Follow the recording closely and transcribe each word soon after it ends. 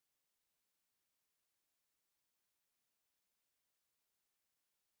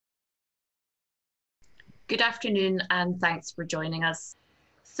Good afternoon and thanks for joining us.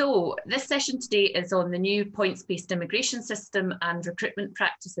 So this session today is on the new points-based immigration system and recruitment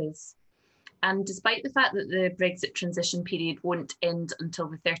practices. And despite the fact that the Brexit transition period won't end until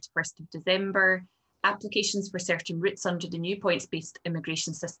the 31st of December, applications for certain routes under the new points-based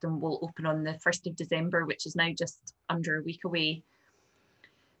immigration system will open on the 1st of December, which is now just under a week away.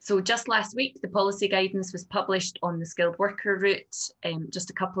 So just last week, the policy guidance was published on the skilled worker route, just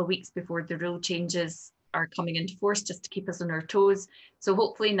a couple of weeks before the rule changes are coming into force, just to keep us on our toes. So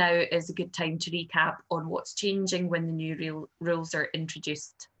hopefully now is a good time to recap on what's changing when the new rules are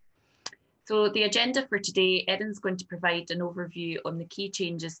introduced. So the agenda for today, Erin's going to provide an overview on the key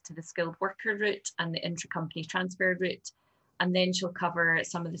changes to the skilled worker route and the intra-company transfer route, and then she'll cover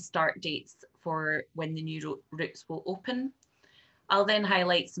some of the start dates for when the new routes will open. I'll then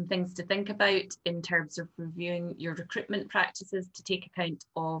highlight some things to think about in terms of reviewing your recruitment practices to take account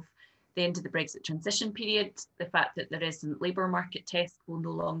of the end of the Brexit transition period, the fact that the resident labour market test will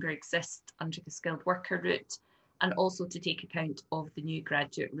no longer exist under the skilled worker route, and also to take account of the new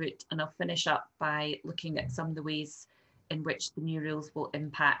graduate route. And I'll finish up by looking at some of the ways in which the new rules will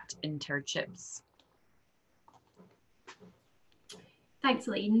impact internships. Thanks,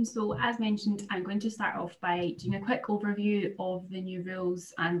 Elaine. So as mentioned, I'm going to start off by doing a quick overview of the new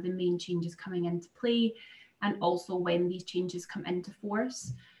rules and the main changes coming into play, and also when these changes come into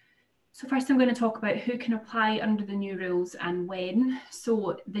force. So first I'm going to talk about who can apply under the new rules and when.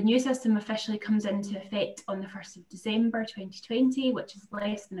 So the new system officially comes into effect on the 1st of December 2020, which is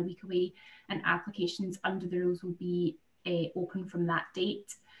less than a week away, and applications under the rules will be open from that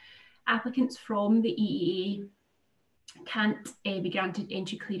date. Applicants from the EEA can't be granted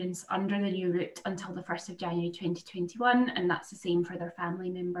entry clearance under the new route until the 1st of January 2021, and that's the same for their family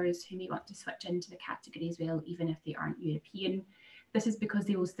members who may want to switch into the category as well, even if they aren't European. This is because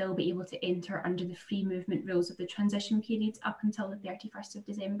they will still be able to enter under the free movement rules of the transition period up until the 31st of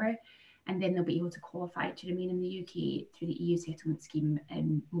December, and then they'll be able to qualify to remain in the UK through the EU settlement scheme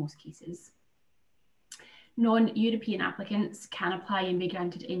in most cases. Non-European applicants can apply and be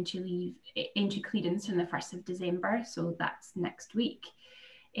granted entry clearance from the 1st of December, so that's next week.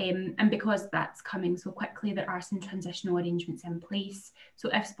 And because that's coming so quickly, there are some transitional arrangements in place. So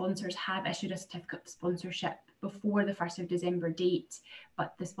if sponsors have issued a certificate of sponsorship before the 1st of December date,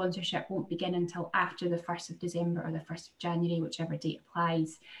 but the sponsorship won't begin until after the 1st of December or the 1st of January, whichever date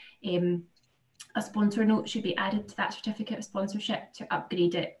applies, a sponsor note should be added to that certificate of sponsorship to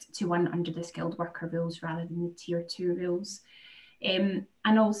upgrade it to one under the skilled worker rules rather than the Tier 2 rules. And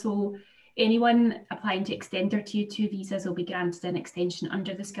also, anyone applying to extend their Tier 2 visas will be granted an extension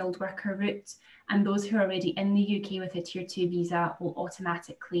under the skilled worker route, and those who are already in the UK with a Tier 2 visa will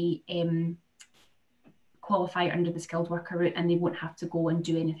automatically qualify under the skilled worker route, and they won't have to go and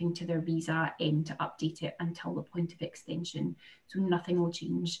do anything to their visa to update it until the point of extension. So nothing will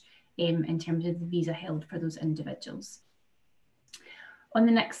change in terms of the visa held for those individuals. On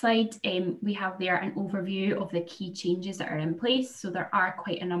the next slide, we have there an overview of the key changes that are in place. So there are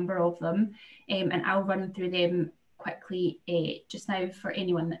quite a number of them, and I'll run through them quickly just now for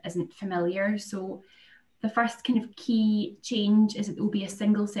anyone that isn't familiar. So the first kind of key change is that there will be a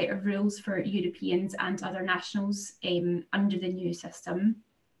single set of rules for Europeans and other nationals under the new system.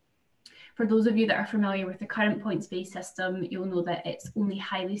 For those of you that are familiar with the current points-based system, you'll know that it's only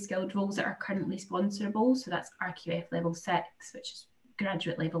highly skilled roles that are currently sponsorable. So that's RQF level 6, which is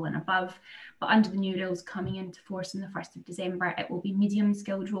graduate level and above. But under the new rules coming into force on the 1st of December, it will be medium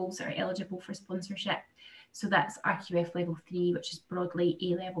skilled roles that are eligible for sponsorship. So that's RQF level 3, which is broadly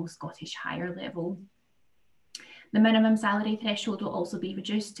A-level Scottish higher level. The minimum salary threshold will also be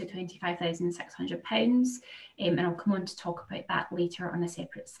reduced to £25,600, and I'll come on to talk about that later on a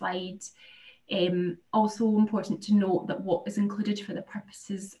separate slide. Also important to note that what is included for the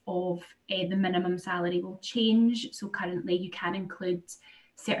purposes of the minimum salary will change. So currently you can include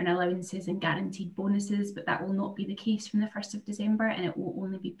certain allowances and guaranteed bonuses, but that will not be the case from the 1st of December, and it will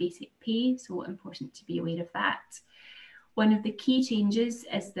only be basic pay, so important to be aware of that. One of the key changes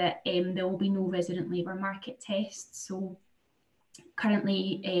is that there will be no resident labour market tests. So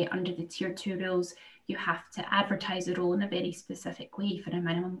currently under the Tier 2 rules, you have to advertise a role in a very specific way for a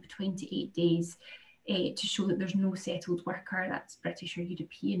minimum of 28 days to show that there's no settled worker, that's British or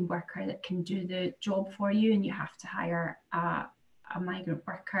European worker, that can do the job for you, and you have to hire a migrant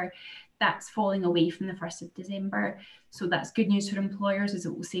worker. That's falling away from the 1st of December. So that's good news for employers, as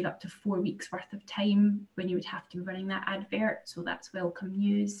it will save up to 4 weeks worth of time when you would have to be running that advert. So that's welcome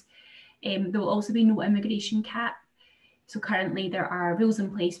news. There will also be no immigration cap. So currently there are rules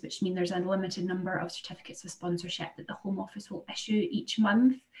in place which mean there's a limited number of certificates of sponsorship that the Home Office will issue each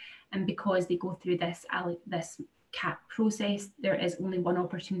month. And because they go through this CAP process, there is only one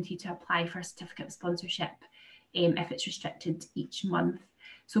opportunity to apply for a certificate of sponsorship if it's restricted each month.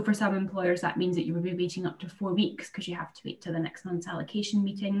 So for some employers, that means that you will be waiting up to 4 weeks because you have to wait till the next month's allocation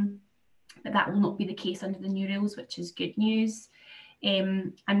meeting. But that will not be the case under the new rules, which is good news.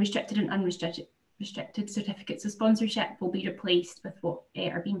 And restricted and unrestricted certificates of sponsorship will be replaced with what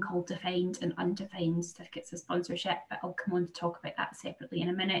are being called defined and undefined certificates of sponsorship, but I'll come on to talk about that separately in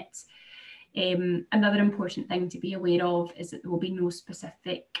a minute. Another important thing to be aware of is that there will be no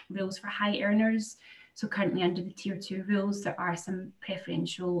specific rules for high earners. So currently under the Tier 2 rules, there are some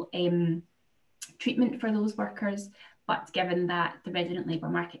preferential treatment for those workers, but given that the resident labour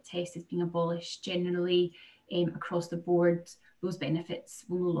market test is being abolished generally across the board, those benefits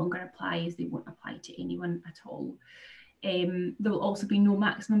will no longer apply, as they won't apply to anyone at all. There will also be no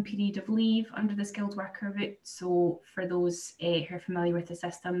maximum period of leave under the skilled worker route. So for those who are familiar with the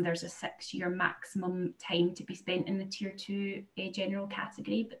system, there's a 6-year maximum time to be spent in the Tier 2 general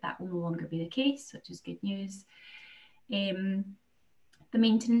category, but that will no longer be the case, which is good news. The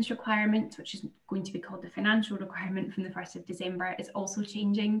maintenance requirement, which is going to be called the financial requirement from the 1st of December, is also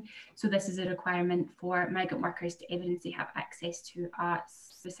changing. So this is a requirement for migrant workers to evidence they have access to a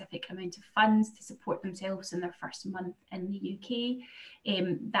specific amount of funds to support themselves in their first month in the UK.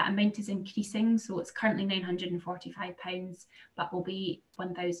 That amount is increasing, so it's currently £945, but will be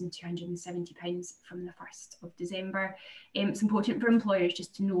 £1,270 from the 1st of December. It's important for employers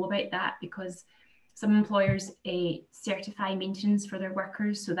just to know about that, because some employers certify maintenance for their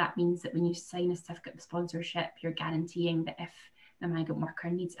workers. So that means that when you sign a certificate of sponsorship, you're guaranteeing that if the migrant worker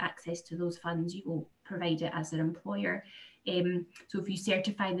needs access to those funds, you will provide it as their employer. So if you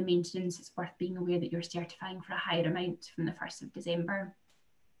certify the maintenance, it's worth being aware that you're certifying for a higher amount from the 1st of December.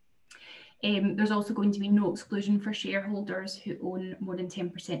 There's also going to be no exclusion for shareholders who own more than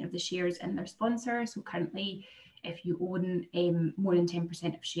 10% of the shares in their sponsor. So currently, if you own more than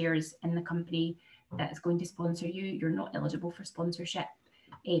 10% of shares in the company that is going to sponsor you, you're not eligible for sponsorship,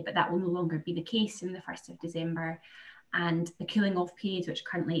 but that will no longer be the case in the 1st of December. And the cooling off periods which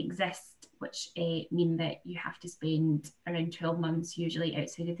currently exist, which mean that you have to spend around 12 months usually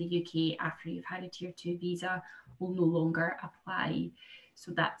outside of the UK after you've had a Tier 2 visa, will no longer apply.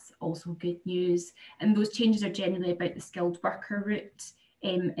 So that's also good news. And those changes are generally about the skilled worker route.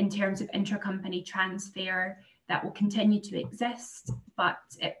 In terms of intra-company transfer, that will continue to exist,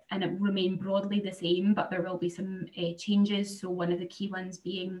 and it will remain broadly the same, but there will be some changes. So one of the key ones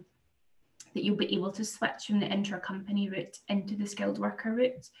being that you'll be able to switch from the intra-company route into the skilled worker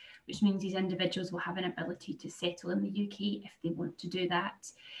route, which means these individuals will have an ability to settle in the UK if they want to do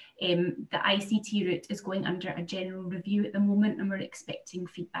that. The ICT route is going under a general review at the moment, and we're expecting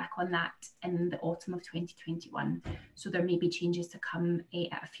feedback on that in the autumn of 2021. So there may be changes to come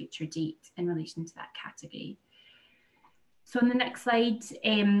at a future date in relation to that category. So on the next slide,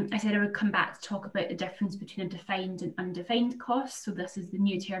 I said I would come back to talk about the difference between a defined and undefined cost. So this is the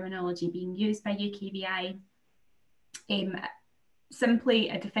new terminology being used by UKVI. Simply,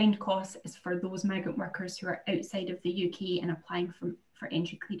 a defined cost is for those migrant workers who are outside of the UK and applying for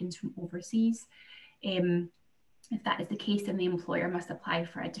entry clearance from overseas. If that is the case, then the employer must apply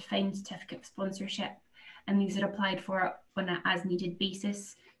for a defined certificate of sponsorship, and these are applied for on an as-needed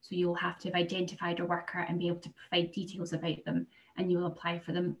basis. So you'll have to have identified a worker and be able to provide details about them, and you will apply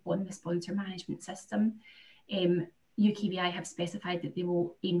for them on the sponsor management system. UKVI have specified that they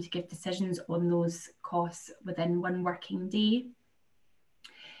will aim to give decisions on those costs within 1 working day.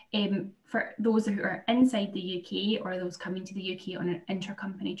 For those who are inside the UK or those coming to the UK on an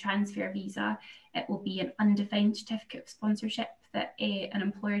intra-company transfer visa, it will be an undefined certificate of sponsorship that an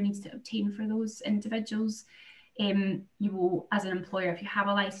employer needs to obtain for those individuals. You will, as an employer, if you have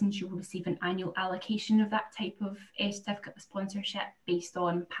a license, you will receive an annual allocation of that type of certificate of sponsorship based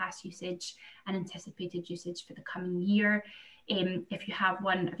on past usage and anticipated usage for the coming year. If you have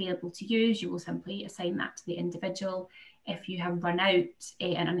one available to use, you will simply assign that to the individual. If you have run out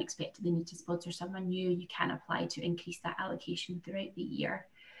and unexpectedly need to sponsor someone new, you can apply to increase that allocation throughout the year.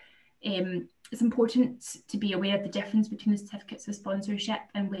 It's important to be aware of the difference between the certificates of sponsorship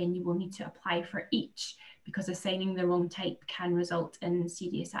and when you will need to apply for each, because assigning the wrong type can result in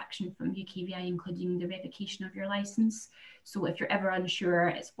serious action from UKVI, including the revocation of your licence. So if you're ever unsure,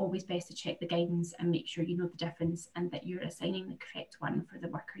 it's always best to check the guidance and make sure you know the difference and that you're assigning the correct one for the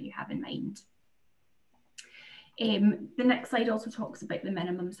worker you have in mind. The next slide also talks about the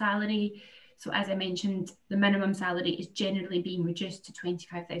minimum salary. So as I mentioned, the minimum salary is generally being reduced to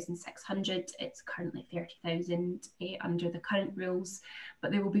 25,600. It's currently 30,000 under the current rules,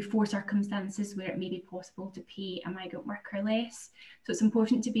 but there will be 4 circumstances where it may be possible to pay a migrant worker less. So it's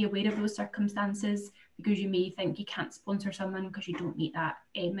important to be aware of those circumstances, because you may think you can't sponsor someone because you don't meet that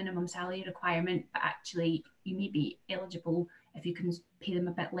minimum salary requirement, but actually you may be eligible if you can pay them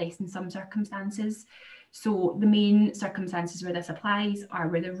a bit less in some circumstances. So the main circumstances where this applies are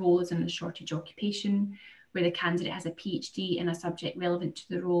where the role is in a shortage occupation, where the candidate has a PhD in a subject relevant to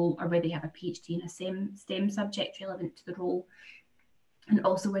the role, or where they have a PhD in a STEM subject relevant to the role, and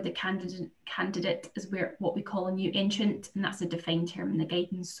also where the candidate is what we call a new entrant, and that's a defined term in the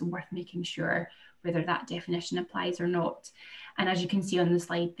guidance, so worth making sure whether that definition applies or not. And as you can see on the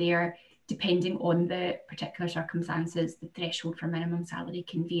slide there, depending on the particular circumstances, the threshold for minimum salary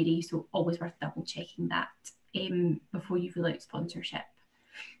can vary, so always worth double checking that before you rule out sponsorship.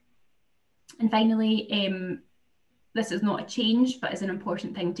 And finally, this is not a change, but is an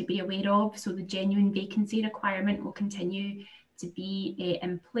important thing to be aware of. So the genuine vacancy requirement will continue to be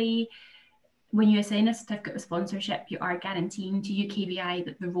in play. When you assign a certificate of sponsorship, you are guaranteeing to UKVI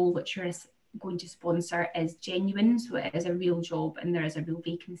that the role which you're going to sponsor is genuine, so it is a real job and there is a real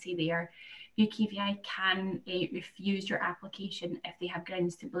vacancy there. UKVI can refuse your application if they have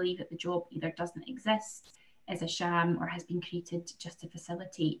grounds to believe that the job either doesn't exist, is a sham, or has been created just to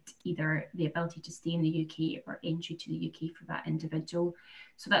facilitate either the ability to stay in the UK or entry to the UK for that individual.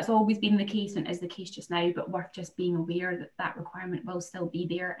 So that's always been the case and is the case just now, but worth just being aware that that requirement will still be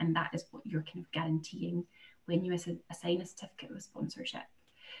there, and that is what you're kind of guaranteeing when you assign a certificate of sponsorship.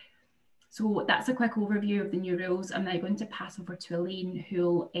 So that's a quick overview of the new rules. I'm now going to pass over to Elaine,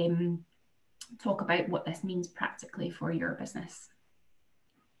 who will talk about what this means practically for your business.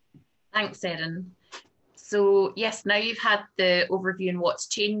 Thanks, Erin. So yes, now you've had the overview and what's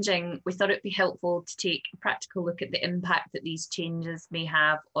changing, we thought it'd be helpful to take a practical look at the impact that these changes may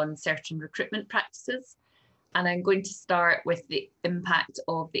have on certain recruitment practices. And I'm going to start with the impact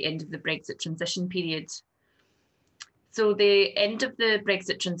of the end of the Brexit transition period. So the end of the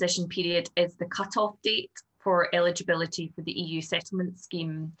Brexit transition period is the cut-off date for eligibility for the EU settlement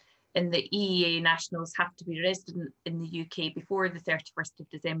scheme. And the EEA nationals have to be resident in the UK before the 31st of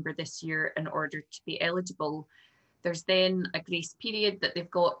December this year in order to be eligible. There's then a grace period that they've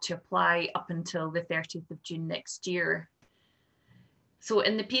got to apply up until the 30th of June next year. So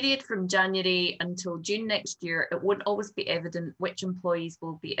in the period from January until June next year, it won't always be evident which employees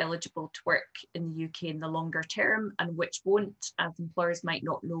will be eligible to work in the UK in the longer term and which won't, as employers might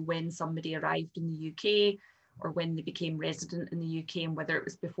not know when somebody arrived in the UK or when they became resident in the UK and whether it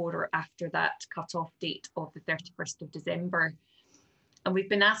was before or after that cut-off date of the 31st of December. And we've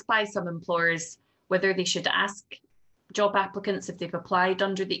been asked by some employers whether they should ask job applicants if they've applied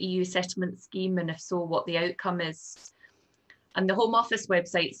under the EU settlement scheme, and if so, what the outcome is. And the Home Office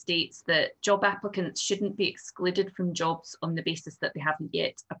website states that job applicants shouldn't be excluded from jobs on the basis that they haven't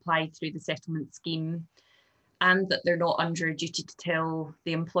yet applied through the settlement scheme, and that they're not under a duty to tell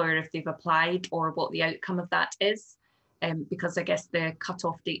the employer if they've applied or what the outcome of that is, because I guess the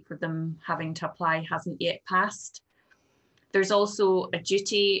cut-off date for them having to apply hasn't yet passed. There's also a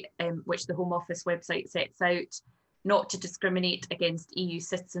duty, which the Home Office website sets out, not to discriminate against EU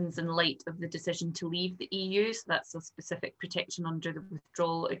citizens in light of the decision to leave the EU. So that's a specific protection under the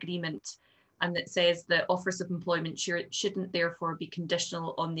withdrawal agreement. And that says that offers of employment shouldn't therefore be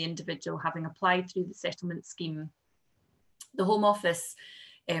conditional on the individual having applied through the settlement scheme. The Home Office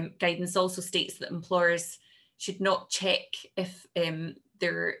guidance also states that employers should not check if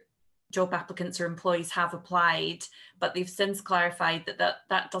their job applicants or employees have applied, but they've since clarified that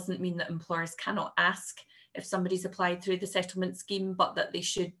that doesn't mean that employers cannot ask if somebody's applied through the settlement scheme, but that they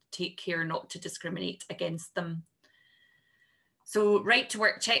should take care not to discriminate against them. So right to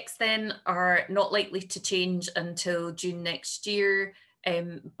work checks then are not likely to change until June next year,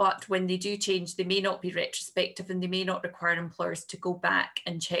 but when they do change, they may not be retrospective and they may not require employers to go back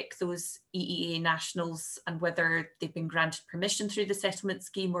and check those EEA nationals and whether they've been granted permission through the settlement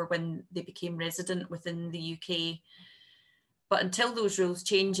scheme or when they became resident within the UK. But until those rules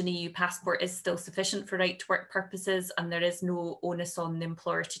change, an EU passport is still sufficient for right to work purposes, and there is no onus on the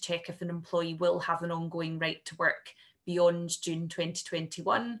employer to check if an employee will have an ongoing right to work beyond June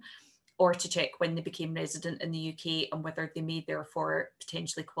 2021, or to check when they became resident in the UK and whether they may therefore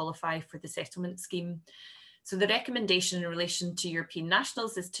potentially qualify for the settlement scheme. So the recommendation in relation to European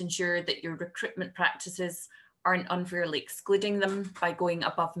nationals is to ensure that your recruitment practices aren't unfairly excluding them by going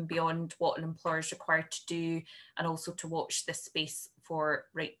above and beyond what an employer is required to do, and also to watch this space for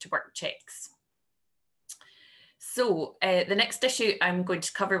right to work checks. So the next issue I'm going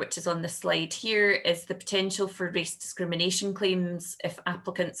to cover, which is on the slide here, is the potential for race discrimination claims if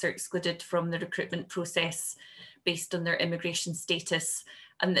applicants are excluded from the recruitment process based on their immigration status.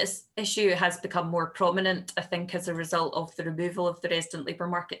 And this issue has become more prominent, I think, as a result of the removal of the resident labour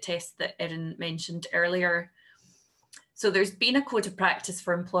market test that Erin mentioned earlier. So there's been a code of practice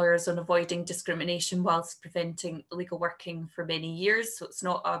for employers on avoiding discrimination whilst preventing illegal working for many years. So it's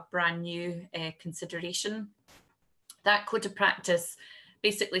not a brand new consideration. That code of practice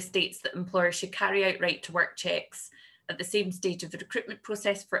basically states that employers should carry out right to work checks at the same stage of the recruitment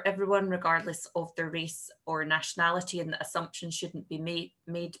process for everyone, regardless of their race or nationality, and that assumptions shouldn't be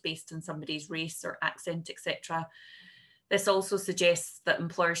made based on somebody's race or accent, etc. This also suggests that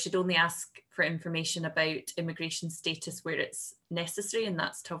employers should only ask for information about immigration status where it's necessary, and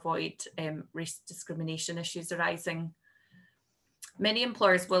that's to avoid race discrimination issues arising. Many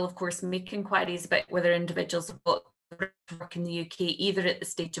employers will, of course, make inquiries about whether individuals have got the right to work in the UK, either at the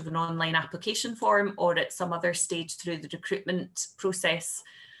stage of an online application form or at some other stage through the recruitment process.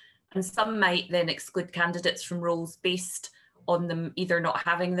 And some might then exclude candidates from roles based on them either not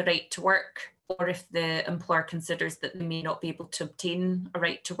having the right to work, or if the employer considers that they may not be able to obtain a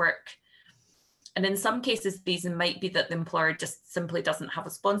right to work. And in some cases, the reason might be that the employer just simply doesn't have a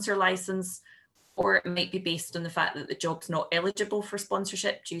sponsor license, or it might be based on the fact that the job's not eligible for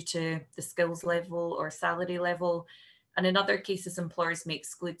sponsorship due to the skills level or salary level. And in other cases, employers may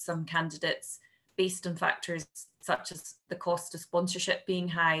exclude some candidates based on factors such as the cost of sponsorship being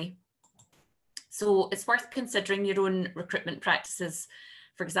high. So it's worth considering your own recruitment practices.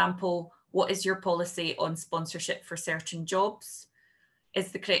 For example, what is your policy on sponsorship for certain jobs?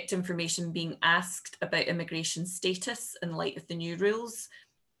 Is the correct information being asked about immigration status in light of the new rules?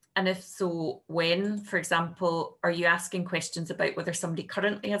 And if so, when? For example, are you asking questions about whether somebody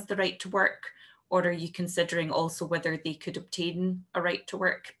currently has the right to work, or are you considering also whether they could obtain a right to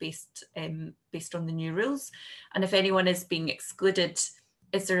work based on the new rules? And if anyone is being excluded,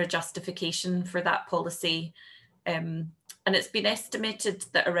 is there a justification for that policy? And it's been estimated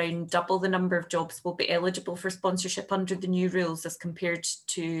that around double the number of jobs will be eligible for sponsorship under the new rules as compared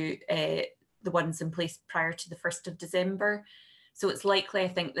to the ones in place prior to the 1st of December. So it's likely, I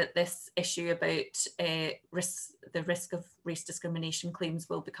think, that this issue about the risk of race discrimination claims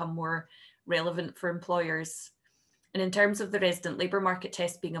will become more relevant for employers. And in terms of the resident labour market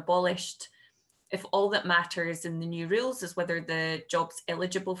test being abolished, if all that matters in the new rules is whether the job's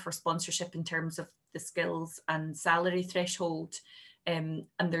eligible for sponsorship in terms of the skills and salary threshold, and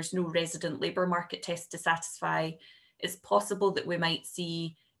there's no resident labour market test to satisfy, it's possible that we might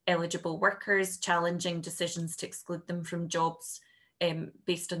see eligible workers challenging decisions to exclude them from jobs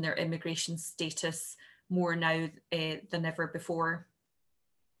based on their immigration status more now than ever before.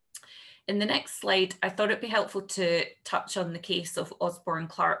 In the next slide, I thought it'd be helpful to touch on the case of Osborne,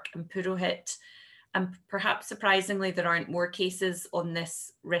 Clark and Purohit. And perhaps surprisingly, there aren't more cases on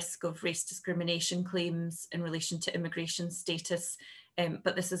this risk of race discrimination claims in relation to immigration status,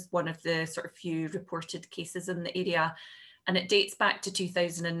 but this is one of the sort of few reported cases in the area. And it dates back to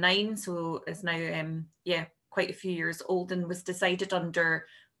 2009, so is now, quite a few years old, and was decided under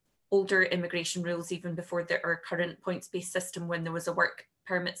older immigration rules even before our current points-based system, when there was a work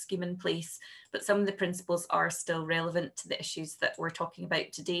permit scheme in place. But some of the principles are still relevant to the issues that we're talking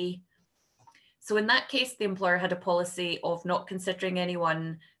about today. So in that case, the employer had a policy of not considering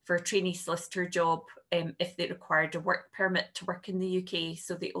anyone for a trainee solicitor job if they required a work permit to work in the UK.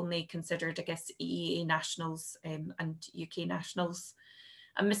 So they only considered, I guess, EEA nationals and UK nationals.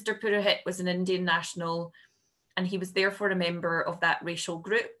 And Mr. Purohit was an Indian national, and he was therefore a member of that racial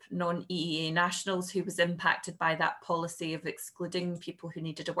group, non-EEA nationals, who was impacted by that policy of excluding people who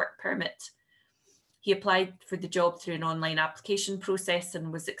needed a work permit. He applied for the job through an online application process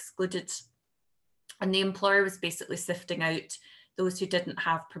and was excluded. And the employer was basically sifting out those who didn't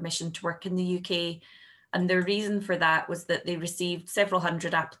have permission to work in the UK. And their reason for that was that they received several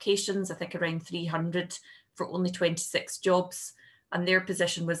hundred applications, I think around 300, for only 26 jobs. And their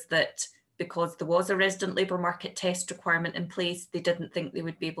position was that because there was a resident labour market test requirement in place, they didn't think they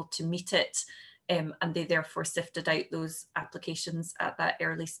would be able to meet it. And they therefore sifted out those applications at that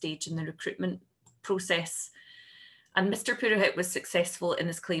early stage in the recruitment process. And Mr. Purohit was successful in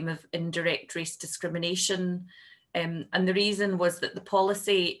his claim of indirect race discrimination. And the reason was that the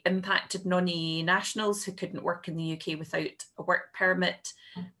policy impacted non-EEA nationals who couldn't work in the UK without a work permit.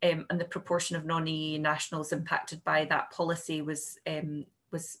 And the proportion of non-EEA nationals impacted by that policy was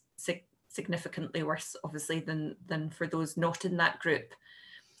significantly worse, obviously, than for those not in that group.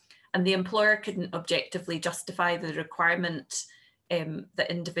 And the employer couldn't objectively justify the requirement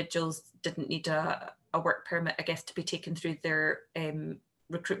that individuals didn't need a a work permit, I guess, to be taken through their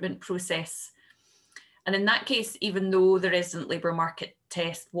recruitment process. And in that case, even though the resident labour market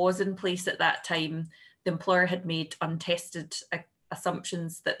test was in place at that time, the employer had made untested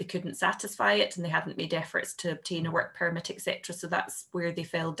assumptions that they couldn't satisfy it, and they hadn't made efforts to obtain a work permit, etc. So that's where they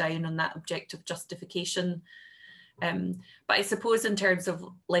fell down on that objective justification. But I suppose in terms of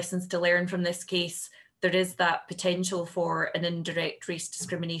lessons to learn from this case, there is that potential for an indirect race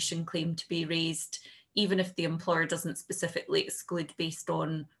discrimination claim to be raised, even if the employer doesn't specifically exclude based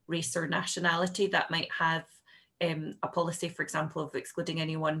on race or nationality. That might have a policy, for example, of excluding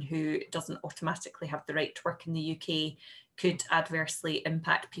anyone who doesn't automatically have the right to work in the UK, could adversely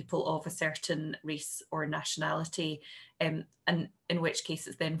impact people of a certain race or nationality, and in which case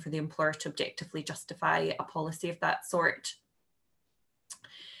it's then for the employer to objectively justify a policy of that sort.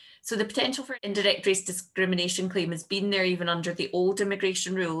 So the potential for indirect race discrimination claim has been there even under the old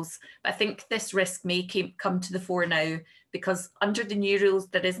immigration rules, but I think this risk may come to the fore now, because under the new rules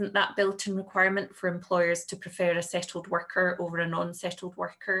there isn't that built-in requirement for employers to prefer a settled worker over a non-settled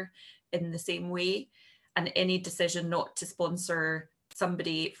worker in the same way, and any decision not to sponsor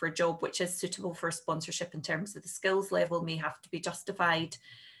somebody for a job which is suitable for sponsorship in terms of the skills level may have to be justified.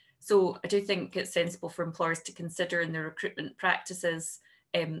 So I do think it's sensible for employers to consider in their recruitment practices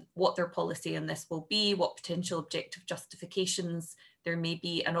what their policy on this will be, what potential objective justifications there may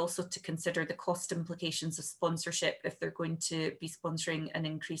be, and also to consider the cost implications of sponsorship if they're going to be sponsoring an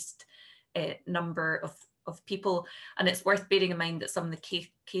increased number of people. And it's worth bearing in mind that some of the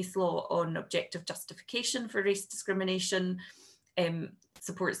case law on objective justification for race discrimination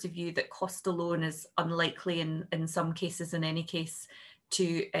supports the view that cost alone is unlikely in some cases, in any case,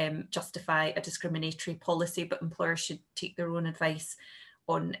 to justify a discriminatory policy, but employers should take their own advice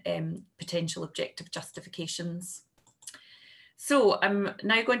on potential objective justifications. So I'm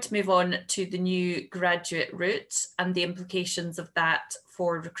now going to move on to the new graduate route and the implications of that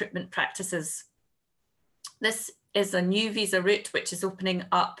for recruitment practices. This is a new visa route which is opening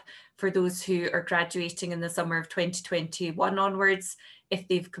up for those who are graduating in the summer of 2021 onwards, if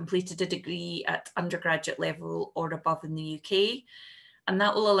they've completed a degree at undergraduate level or above in the UK. And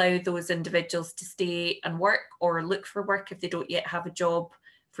that will allow those individuals to stay and work or look for work if they don't yet have a job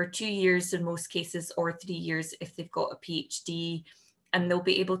for 2 years in most cases, or 3 years if they've got a PhD, and they'll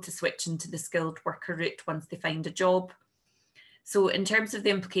be able to switch into the skilled worker route once they find a job. So in terms of the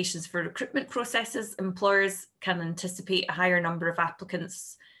implications for recruitment processes, employers can anticipate a higher number of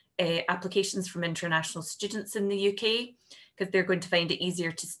applications from international students in the UK, because they're going to find it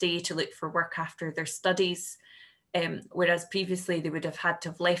easier to stay to look for work after their studies. Whereas previously they would have had to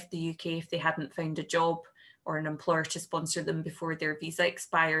have left the UK if they hadn't found a job or an employer to sponsor them before their visa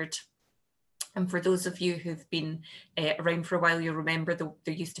expired. And for those of you who've been around for a while, you'll remember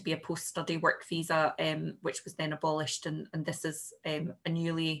there used to be a post-study work visa, which was then abolished, and this is a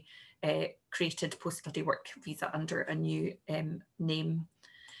newly created post-study work visa under a new name.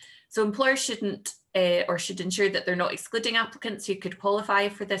 So employers shouldn't or should ensure that they're not excluding applicants who could qualify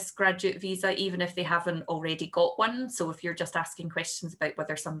for this graduate visa, even if they haven't already got one. So if you're just asking questions about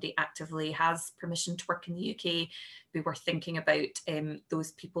whether somebody actively has permission to work in the UK, it'd be worth thinking about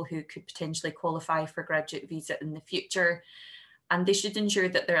those people who could potentially qualify for graduate visa in the future. And they should ensure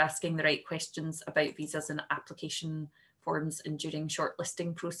that they're asking the right questions about visas and application forms and during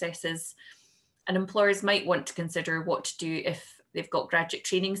shortlisting processes. And employers might want to consider what to do if they've got graduate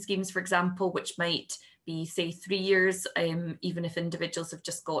training schemes, for example, which might be, say, 3 years, even if individuals have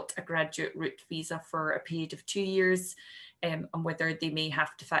just got a graduate route visa for a period of 2 years, and whether they may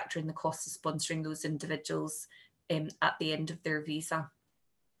have to factor in the cost of sponsoring those individuals at the end of their visa.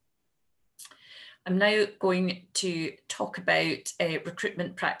 I'm now going to talk about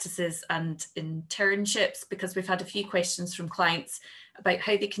recruitment practices and internships, because we've had a few questions from clients about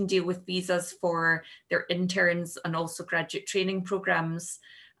how they can deal with visas for their interns and also graduate training programs.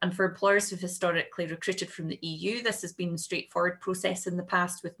 And for employers who've historically recruited from the EU, this has been a straightforward process in the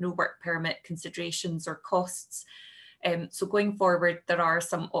past with no work permit considerations or costs. So going forward, there are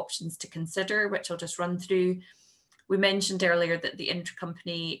some options to consider, which I'll just run through. We mentioned earlier that the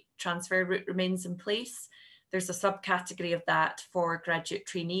intercompany transfer route remains in place. There's a subcategory of that for graduate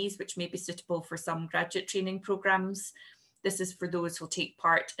trainees, which may be suitable for some graduate training programs. This is for those who will take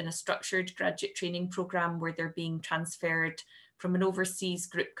part in a structured graduate training program where they're being transferred from an overseas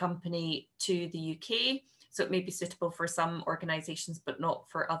group company to the UK. So it may be suitable for some organisations, but not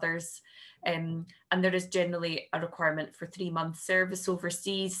for others. And there is generally a requirement for 3 months service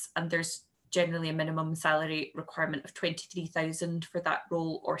overseas, and there's generally a minimum salary requirement of 23,000 for that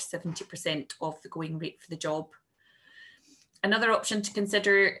role, or 70% of the going rate for the job. Another option to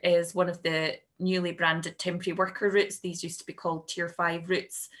consider is one of the newly branded temporary worker routes. These used to be called Tier 5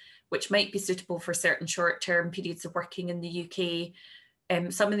 routes, which might be suitable for certain short-term periods of working in the UK.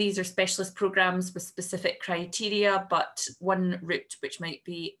 Some of these are specialist programmes with specific criteria, but one route which might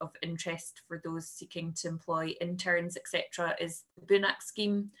be of interest for those seeking to employ interns, etc., is the BUNAC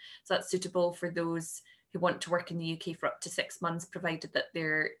scheme. So that's suitable for those who want to work in the UK for up to 6 months, provided that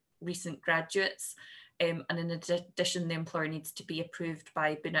they're recent graduates. And in addition, the employer needs to be approved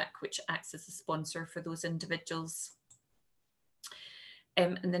by BUNAC, which acts as a sponsor for those individuals.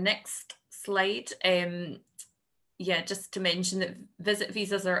 In the next slide, just to mention that visit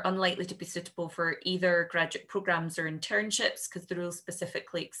visas are unlikely to be suitable for either graduate programmes or internships, because the rules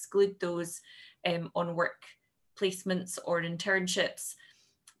specifically exclude those on work placements or internships.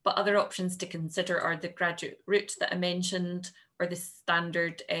 But other options to consider are the graduate route that I mentioned, or the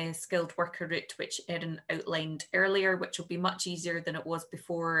standard skilled worker route, which Erin outlined earlier, which will be much easier than it was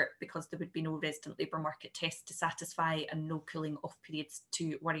before, because there would be no resident labour market test to satisfy and no cooling off periods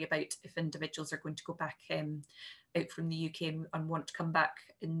to worry about if individuals are going to go back out from the UK and want to come back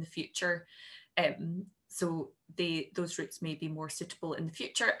in the future. So those routes may be more suitable in the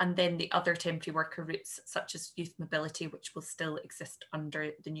future. And then the other temporary worker routes, such as youth mobility, which will still exist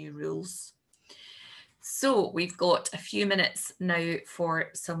under the new rules. So we've got a few minutes now for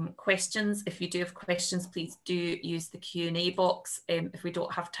some questions. If you do have questions, please do use the Q&A box. If we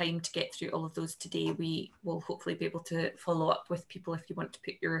don't have time to get through all of those today, we will hopefully be able to follow up with people. If you want to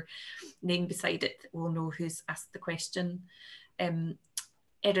put your name beside it, we'll know who's asked the question. Erin,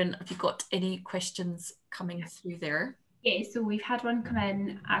 have you got any questions coming through there? Yeah, so we've had one come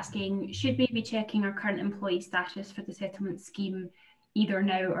in asking, should we be checking our current employee status for the settlement scheme either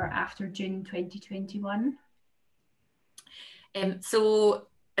now or after June 2021? So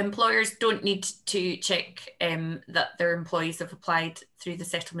employers don't need to check that their employees have applied through the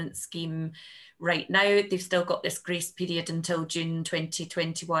settlement scheme right now. They've still got this grace period until June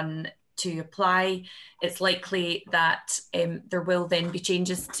 2021 to apply. It's likely that there will then be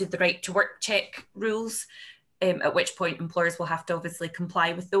changes to the right to work check rules, at which point employers will have to obviously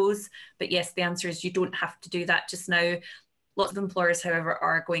comply with those. But yes, the answer is you don't have to do that just now. Lots of employers, however,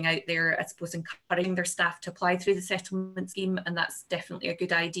 are going out there, I suppose, encouraging their staff to apply through the settlement scheme, and that's definitely a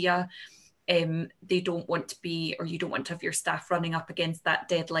good idea. They don't want to be, or you don't want to have your staff running up against that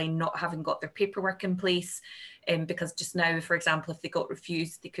deadline, not having got their paperwork in place, because just now, for example, if they got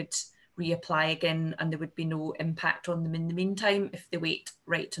refused, they could reapply again and there would be no impact on them in the meantime. If they wait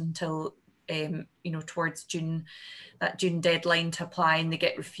right until towards June, that June deadline to apply, and they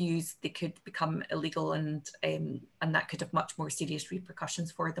get refused, they could become illegal, and that could have much more serious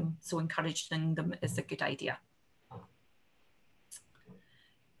repercussions for them. So encouraging them is a good idea.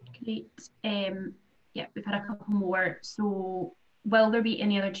 Great. Yeah, we've had a couple more. So will there be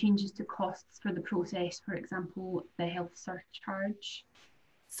any other changes to costs for the process, for example, the health surcharge?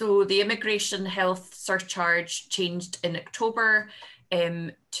 So the immigration health surcharge changed in October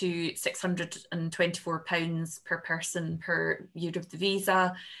to £624 per person per year of the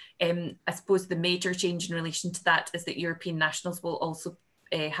visa. I suppose the major change in relation to that is that European nationals will also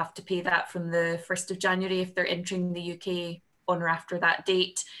have to pay that from the 1st of January if they're entering the UK on or after that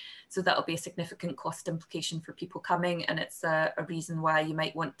date. So that'll be a significant cost implication for people coming, and it's a reason why you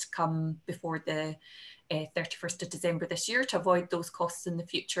might want to come before the 31st of December this year to avoid those costs in the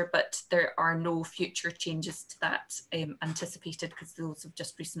future. But there are no future changes to that anticipated, because those have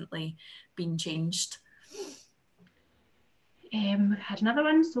just recently been changed. Had another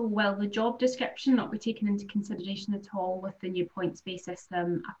one. So will the job description not be taken into consideration at all with the new points-based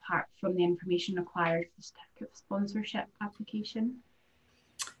system, apart from the information required for the certificate of sponsorship application?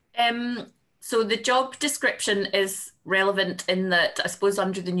 So the job description is relevant in that, I suppose,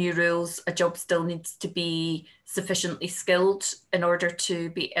 under the new rules, a job still needs to be sufficiently skilled in order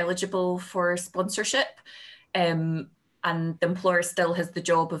to be eligible for sponsorship. And the employer still has the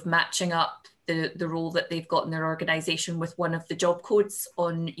job of matching up the role that they've got in their organisation with one of the job codes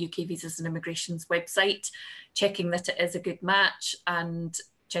on UK Visas and Immigration's website, checking that it is a good match and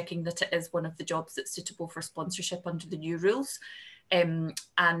checking that it is one of the jobs that's suitable for sponsorship under the new rules.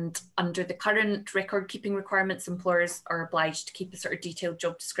 And under the current record keeping requirements, employers are obliged to keep a sort of detailed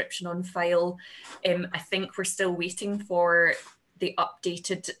job description on file. I think we're still waiting for the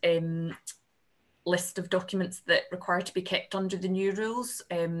updated list of documents that require to be kept under the new rules.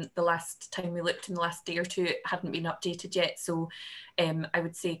 The last time we looked, in the last day or two, it hadn't been updated yet. So I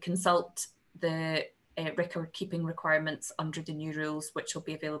would say consult the record keeping requirements under the new rules, which will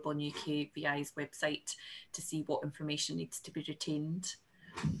be available on UKVI's website, to see what information needs to be retained.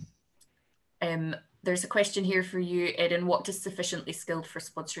 There's a question here for you, Erin. What does sufficiently skilled for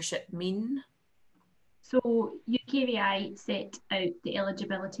sponsorship mean? So UKVI set out the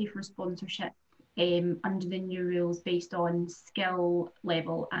eligibility for sponsorship under the new rules based on skill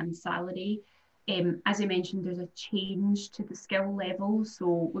level and salary. As I mentioned, there's a change to the skill level.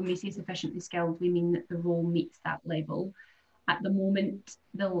 So when we say sufficiently skilled, we mean that the role meets that level. At the moment,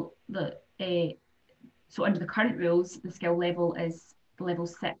 so under the current rules, the skill level is level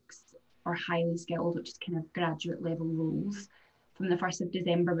 6 or highly skilled, which is kind of graduate level roles. From the 1st of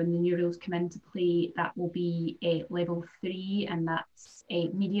December, when the new rules come into play, that will be a level 3, and that's a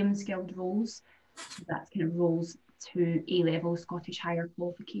medium skilled roles. So that's kind of roles to A level Scottish higher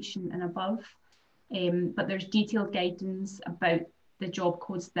qualification and above. But there's detailed guidance about the job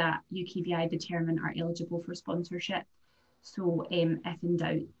codes that UKVI determine are eligible for sponsorship. So if in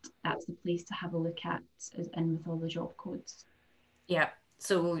doubt, that's the place to have a look at, is in with all the job codes. Yeah,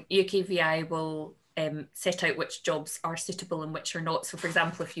 so UKVI will set out which jobs are suitable and which are not. So for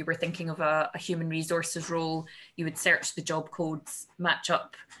example, if you were thinking of a human resources role, you would search the job codes, match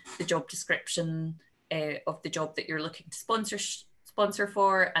up the job description of the job that you're looking to sponsor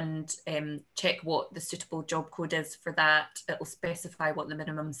for, and check what the suitable job code is for that. It will specify what the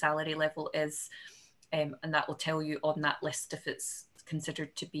minimum salary level is, and that will tell you on that list if it's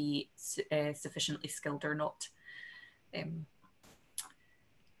considered to be sufficiently skilled or not.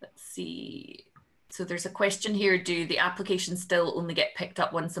 Let's see. So there's a question here, do the applications still only get picked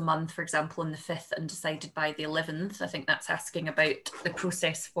up once a month, for example, on the 5th and decided by the 11th? I think that's asking about the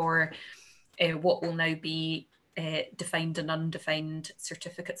process for what will now be defined and undefined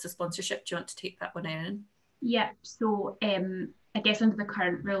certificates of sponsorship. Do you want to take that one, Erin? Yeah, so I guess under the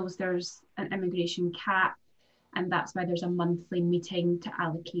current rules, there's an immigration cap, and that's why there's a monthly meeting to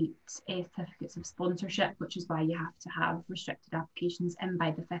allocate certificates of sponsorship, which is why you have to have restricted applications in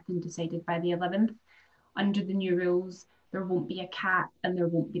by the 5th and decided by the 11th. Under the new rules, there won't be a cap and there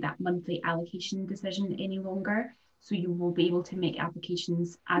won't be that monthly allocation decision any longer. So you will be able to make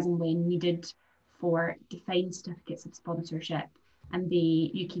applications as and when needed for defined certificates of sponsorship. And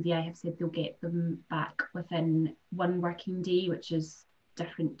the UKVI have said they'll get them back within 1 working day, which is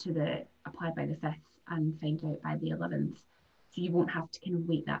different to the apply by the 5th and find out by the 11th. So you won't have to kind of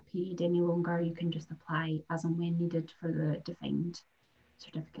wait that period any longer. You can just apply as and when needed for the defined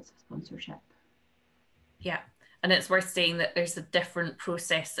certificates of sponsorship. Yeah, and it's worth saying that there's a different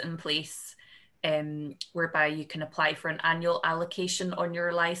process in place whereby you can apply for an annual allocation on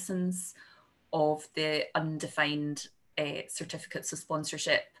your license of the undefined certificates of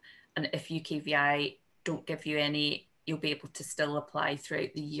sponsorship. And if UKVI don't give you any, you'll be able to still apply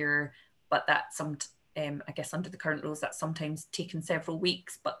throughout the year. But that's I guess under the current rules, that's sometimes taken several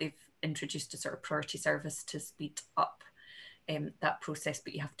weeks, but they've introduced a sort of priority service to speed up that process,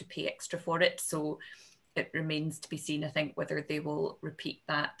 but you have to pay extra for it. So it remains to be seen, I think, whether they will repeat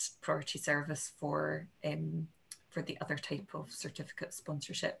that priority service for the other type of certificate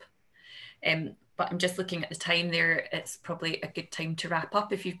sponsorship. But I'm just looking at the time there. It's probably a good time to wrap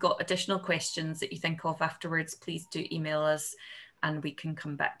up. If you've got additional questions that you think of afterwards, please do email us and we can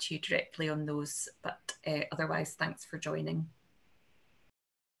come back to you directly on those. But otherwise, thanks for joining.